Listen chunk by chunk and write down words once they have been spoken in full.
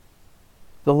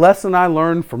The lesson I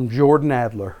learned from Jordan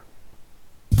Adler.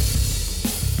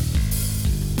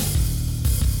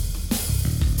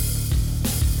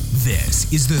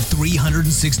 This is the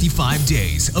 365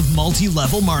 Days of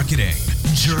Multi-Level Marketing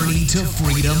Journey to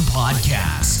Freedom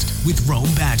podcast with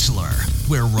Rome Bachelor,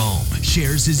 where Rome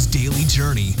shares his daily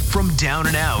journey from down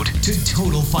and out to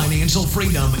total financial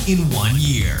freedom in 1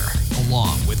 year,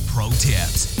 along with pro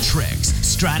tips, tricks,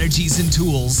 strategies, and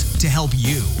tools to help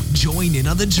you join in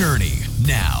on the journey.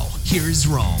 Now, here's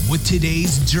Rome with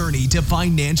today's Journey to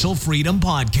Financial Freedom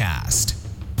podcast.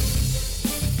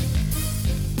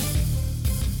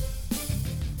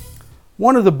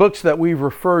 One of the books that we've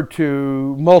referred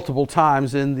to multiple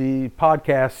times in the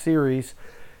podcast series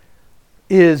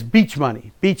is Beach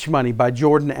Money by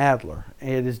Jordan Adler.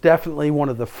 It is definitely one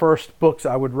of the first books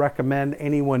I would recommend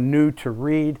anyone new to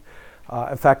read.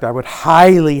 In fact, I would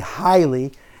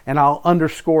highly, and I'll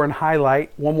underscore and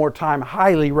highlight one more time,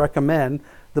 highly recommend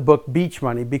the book Beach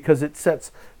Money, because it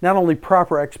sets not only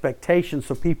proper expectations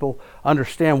so people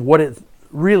understand what it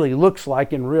really looks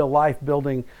like in real life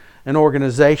building an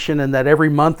organization, and that every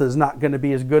month is not going to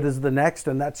be as good as the next,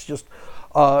 and that's just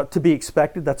to be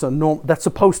expected. That's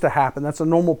supposed to happen. That's a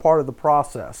normal part of the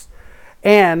process.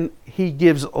 And he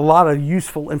gives a lot of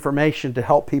useful information to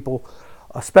help people,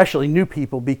 especially new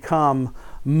people, become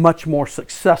much more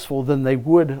successful than they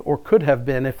would or could have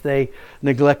been if they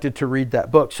neglected to read that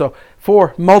book. So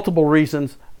for multiple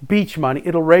reasons, Beach Money,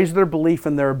 it'll raise their belief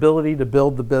in their ability to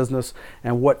build the business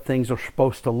and what things are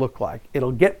supposed to look like.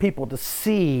 It'll get people to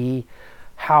see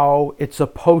how it's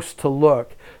supposed to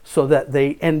look so that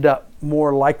they end up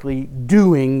more likely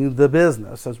doing the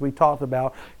business. As we talked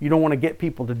about, you don't want to get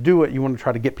people to do it, you want to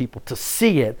try to get people to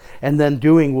see it, and then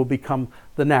doing will become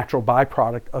the natural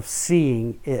byproduct of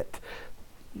seeing it.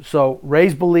 So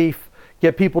raise belief,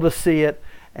 get people to see it,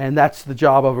 and that's the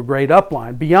job of a great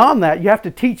upline. Beyond that, you have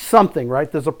to teach something,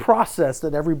 right? There's a process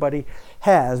that everybody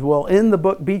has. Well, in the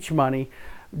book Beach Money,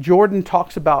 Jordan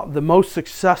talks about the most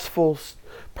successful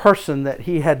person that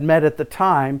he had met at the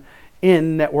time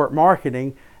in network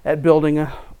marketing at building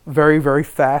a very, very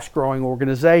fast growing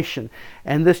organization.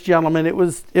 And this gentleman, it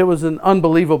was an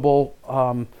unbelievable,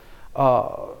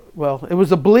 it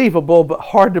was a believable but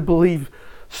hard to believe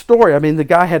story. I mean, the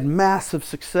guy had massive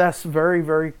success very,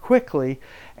 very quickly,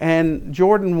 and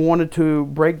Jordan wanted to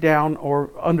break down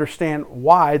or understand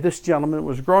why this gentleman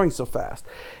was growing so fast.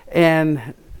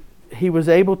 And he was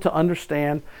able to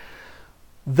understand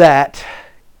that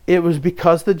it was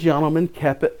because the gentleman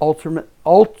kept it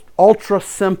ultra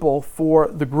simple for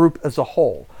the group as a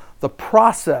whole. The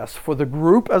process for the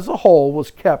group as a whole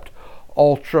was kept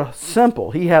ultra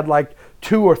simple. He had like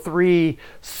 2 or 3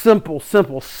 simple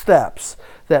steps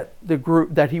that the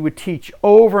group that he would teach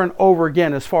over and over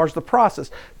again as far as the process.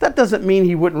 That doesn't mean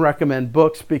he wouldn't recommend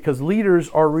books, because leaders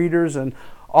are readers, and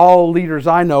all leaders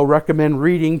I know recommend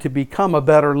reading to become a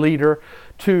better leader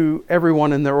to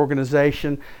everyone in their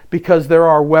organization, because there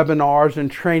are webinars and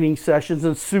training sessions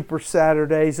and super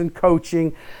Saturdays and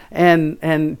coaching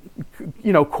and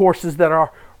courses that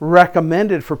are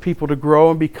recommended for people to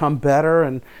grow and become better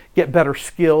and get better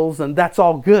skills, and that's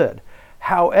all good.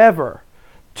 However,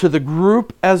 to the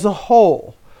group as a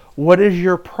whole, what is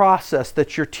your process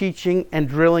that you're teaching and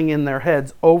drilling in their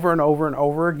heads over and over and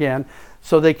over again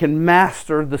so they can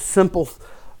master the simple,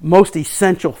 most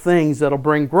essential things that'll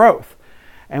bring growth?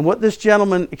 And what this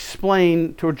gentleman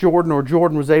explained to Jordan, or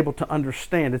Jordan was able to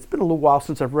understand, it's been a little while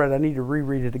since I've read it. I need to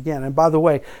reread it again. And by the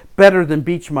way, Better Than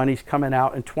Beach Money's coming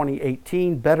out in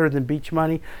 2018. Better Than Beach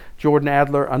Money, Jordan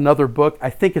Adler, another book. I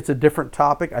think it's a different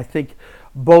topic. I think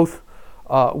both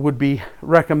would be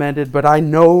recommended, but I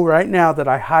know right now that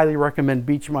I highly recommend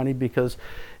Beach Money because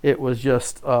it was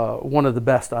just one of the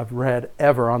best I've read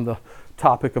ever on the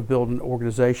topic of building an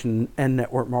organization and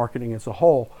network marketing as a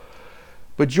whole.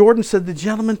 But Jordan said the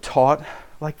gentleman taught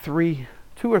like 2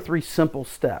 or 3 simple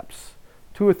steps.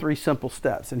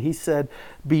 And he said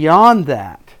beyond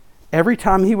that, every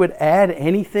time he would add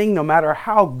anything, no matter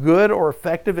how good or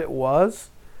effective it was,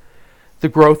 the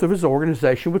growth of his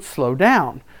organization would slow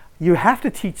down. You have to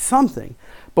teach something,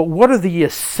 but what are the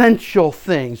essential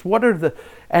things?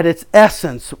 At its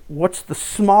essence, what's the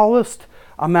smallest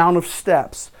amount of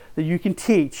steps that you can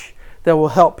teach that will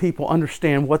help people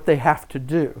understand what they have to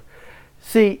do?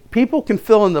 See, people can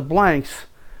fill in the blanks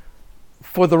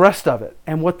for the rest of it,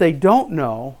 and what they don't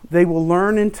know, they will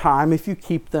learn in time if you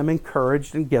keep them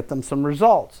encouraged and get them some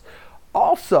results.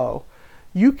 Also,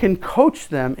 you can coach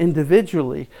them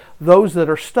individually, those that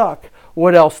are stuck,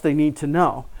 what else they need to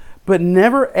know. But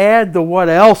never add the what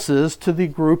else's to the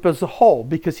group as a whole,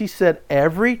 because he said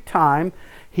every time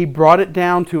he brought it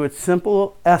down to its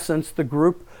simple essence, the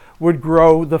group would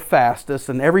grow the fastest,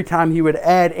 and every time he would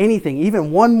add anything,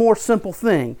 even one more simple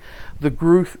thing, the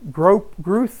growth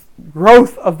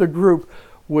of the group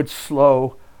would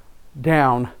slow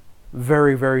down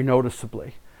very, very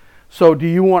noticeably. So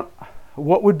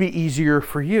what would be easier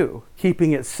for you?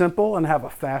 Keeping it simple and have a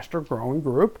faster growing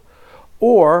group,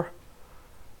 or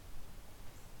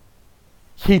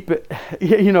keep it,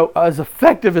 as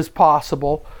effective as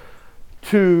possible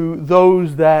to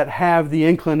those that have the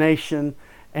inclination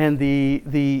and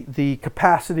the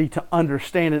capacity to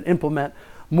understand and implement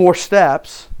more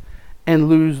steps, and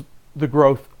lose the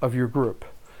growth of your group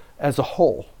as a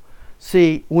whole.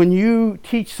 See, when you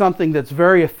teach something that's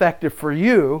very effective for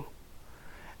you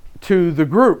to the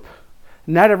group,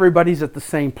 not everybody's at the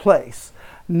same place.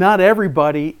 Not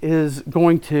everybody is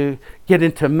going to get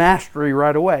into mastery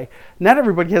right away. Not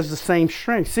everybody has the same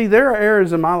strength. See, there are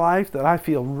areas in my life that I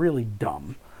feel really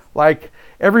dumb. Like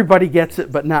everybody gets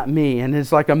it, but not me. And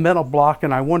it's like a mental block,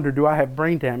 and I wonder, do I have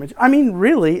brain damage? I mean,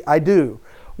 really, I do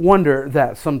wonder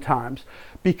that sometimes,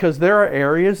 because there are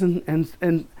areas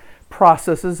and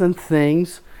processes and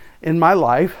things in my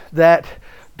life that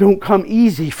don't come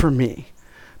easy for me.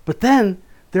 But then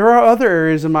there are other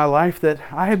areas in my life that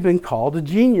I have been called a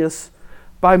genius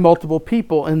by multiple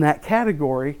people in that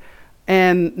category,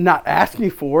 and not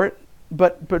asking for it,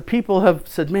 but people have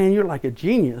said, man, you're like a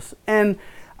genius. And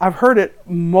I've heard it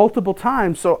multiple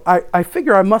times, so I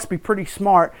figure I must be pretty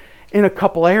smart in a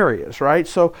couple areas, right?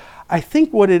 So I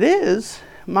think what it is,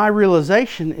 my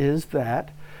realization is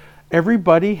that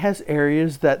everybody has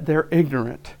areas that they're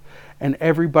ignorant, and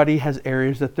everybody has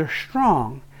areas that they're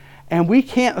strong. And we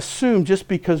can't assume just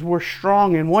because we're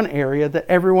strong in one area that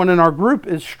everyone in our group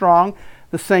is strong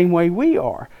the same way we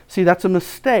are. See, that's a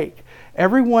mistake.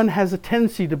 Everyone has a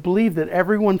tendency to believe that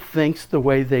everyone thinks the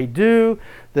way they do,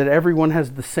 that everyone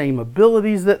has the same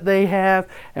abilities that they have,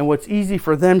 and what's easy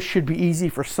for them should be easy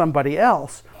for somebody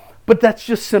else. But that's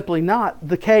just simply not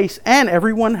the case, and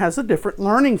everyone has a different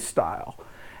learning style.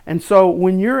 And so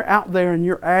when you're out there and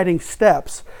you're adding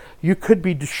steps, you could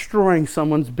be destroying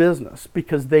someone's business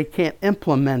because they can't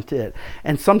implement it.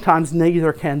 And sometimes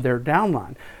neither can their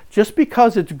downline. Just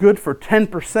because it's good for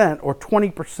 10% or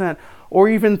 20% or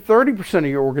even 30% of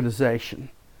your organization,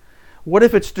 what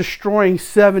if it's destroying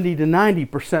 70 to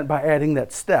 90% by adding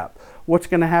that step? What's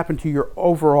going to happen to your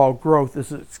overall growth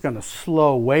is it's going to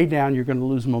slow way down. You're going to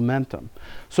lose momentum.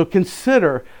 So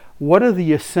consider, what are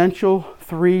the essential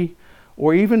 3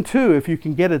 or even 2, if you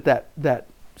can get it that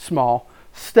small,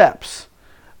 steps,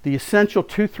 the essential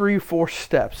 2, 3, 4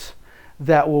 steps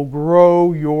that will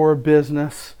grow your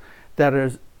business, that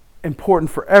is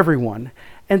important for everyone.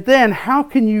 And then how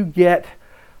can you get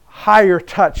higher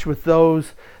touch with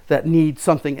those that need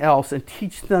something else and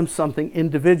teach them something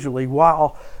individually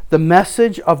while the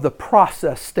message of the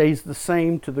process stays the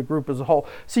same to the group as a whole.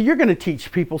 So you're going to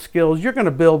teach people skills, you're going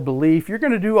to build belief, you're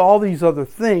going to do all these other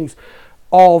things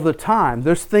all the time.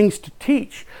 There's things to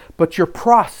teach, but your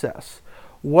process,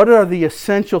 what are the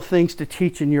essential things to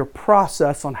teach in your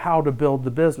process on how to build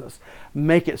the business?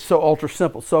 Make it so ultra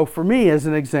simple. So for me, as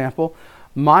an example,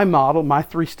 my model, my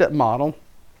 3-step model,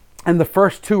 and the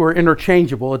first 2 are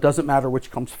interchangeable, it doesn't matter which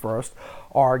comes first,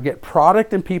 are get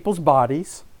product in people's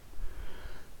bodies.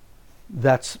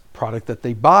 That's product that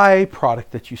they buy,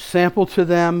 product that you sample to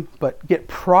them, but get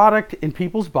product in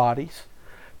people's bodies.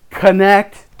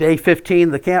 Connect, day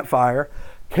 15, the campfire,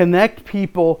 connect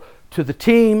people to the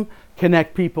team,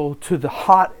 connect people to the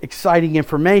hot, exciting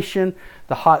information,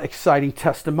 the hot, exciting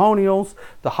testimonials,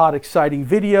 the hot, exciting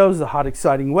videos, the hot,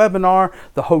 exciting webinar,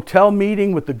 the hotel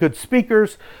meeting with the good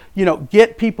speakers.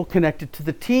 Get people connected to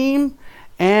the team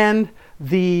and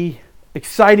the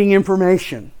exciting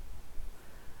information.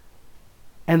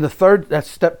 And the third, that's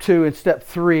step 2, and step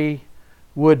 3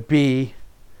 would be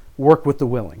work with the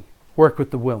willing. Work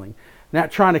with the willing.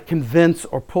 Not trying to convince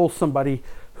or pull somebody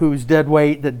who's dead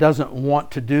weight that doesn't want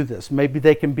to do this. Maybe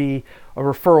they can be a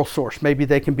referral source. Maybe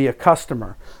they can be a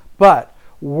customer. But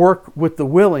work with the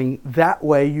willing. That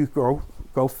way you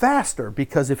go faster,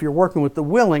 because if you're working with the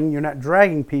willing, you're not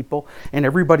dragging people and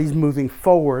everybody's moving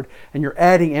forward and you're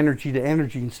adding energy to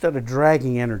energy instead of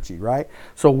dragging energy, right?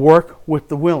 So work with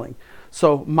the willing.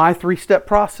 So my 3-step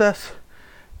process: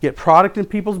 get product in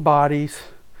people's bodies,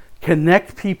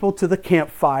 connect people to the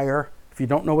campfire. If you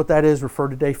don't know what that is, refer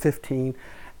to day 15.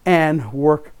 And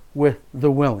work with the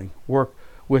willing. Work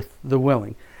with the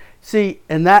willing. See,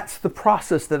 and that's the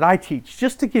process that I teach.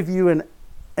 Just to give you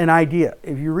an idea,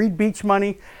 if you read Beach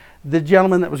Money, the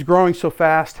gentleman that was growing so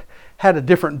fast had a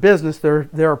different business. There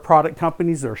are product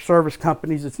companies, there are service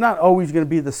companies. It's not always going to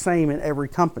be the same in every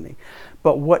company.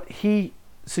 But what he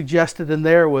suggested in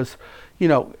there was,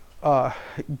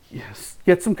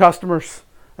 get some customers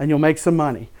and you'll make some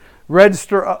money.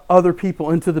 Register other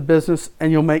people into the business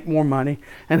and you'll make more money,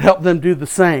 and help them do the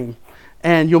same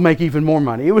and you'll make even more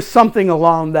money. It was something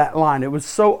along that line. It was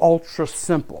so ultra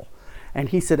simple. And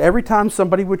he said every time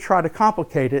somebody would try to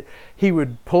complicate it, he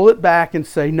would pull it back and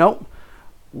say, nope,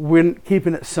 we're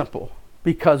keeping it simple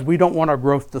because we don't want our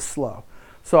growth to slow.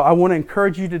 So I want to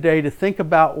encourage you today to think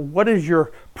about what is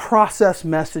your process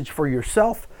message for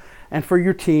yourself and for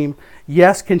your team.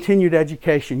 Yes, continued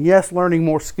education. Yes, learning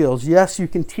more skills. Yes, you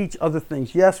can teach other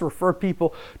things. Yes, refer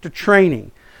people to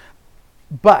training.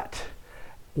 But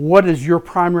what is your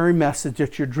primary message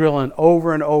that you're drilling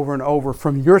over and over and over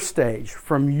from your stage,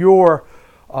 from your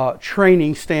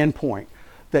training standpoint,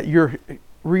 that you're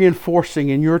reinforcing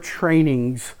in your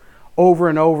trainings over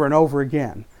and over and over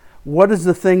again? What is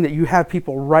the thing that you have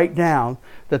people write down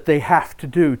that they have to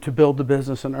do to build the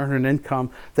business and earn an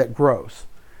income that grows?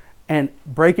 And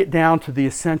break it down to the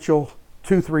essential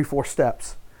 2, 3, 4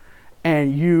 steps,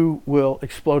 and you will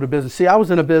explode a business. See, I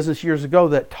was in a business years ago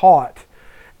that taught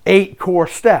 8 core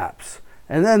steps,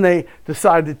 and then they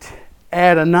decided to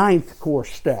add a 9th core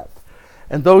step.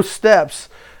 And those steps,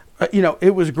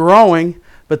 it was growing,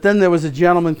 but then there was a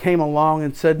gentleman came along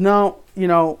and said, no,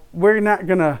 we're not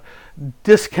going to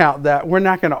discount that. We're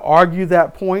not going to argue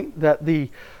that point that the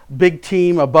big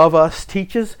team above us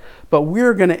teaches, but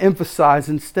we're going to emphasize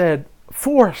instead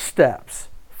 4 steps.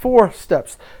 4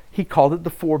 steps. He called it the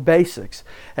 4 basics.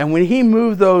 And when he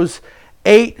moved those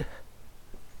 8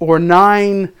 or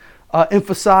 9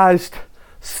 emphasized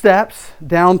steps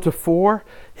down to 4,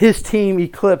 his team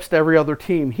eclipsed every other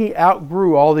team. He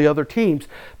outgrew all the other teams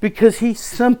because he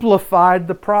simplified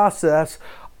the process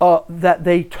that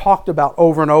they talked about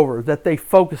over and over, that they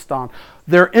focused on.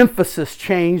 Their emphasis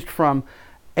changed from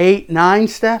 8, 9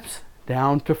 steps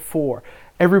down to 4.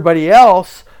 Everybody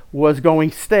else was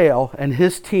going stale, and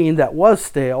his team that was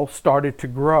stale started to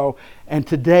grow. And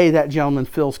today that gentleman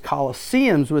fills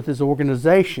coliseums with his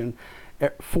organization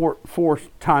 4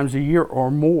 times a year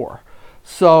or more.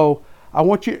 So I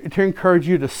want you to encourage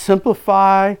you to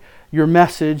simplify your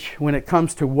message when it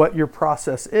comes to what your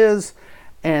process is,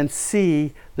 and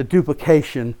see the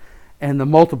duplication and the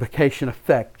multiplication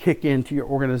effect kick into your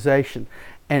organization.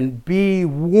 And be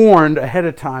warned ahead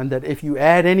of time that if you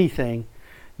add anything,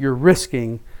 you're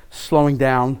risking slowing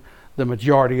down the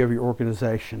majority of your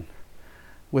organization.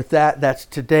 With that, that's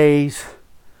today's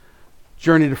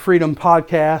Journey to Freedom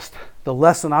podcast, the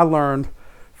lesson I learned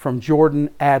from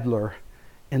Jordan Adler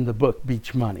in the book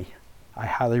Beach Money. I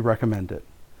highly recommend it.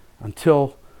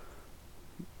 Until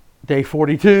day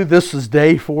 42, this is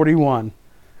day 41.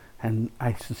 And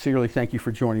I sincerely thank you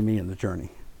for joining me in the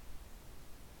journey.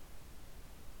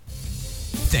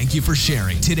 Thank you for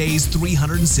sharing today's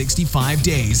 365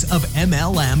 Days of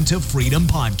MLM to Freedom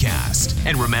podcast.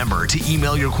 And remember to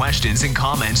email your questions and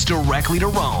comments directly to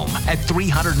Rome at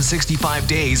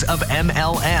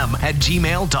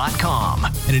 365daysofmlm@gmail.com.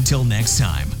 And until next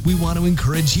time, we want to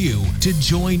encourage you to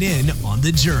join in on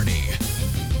the journey.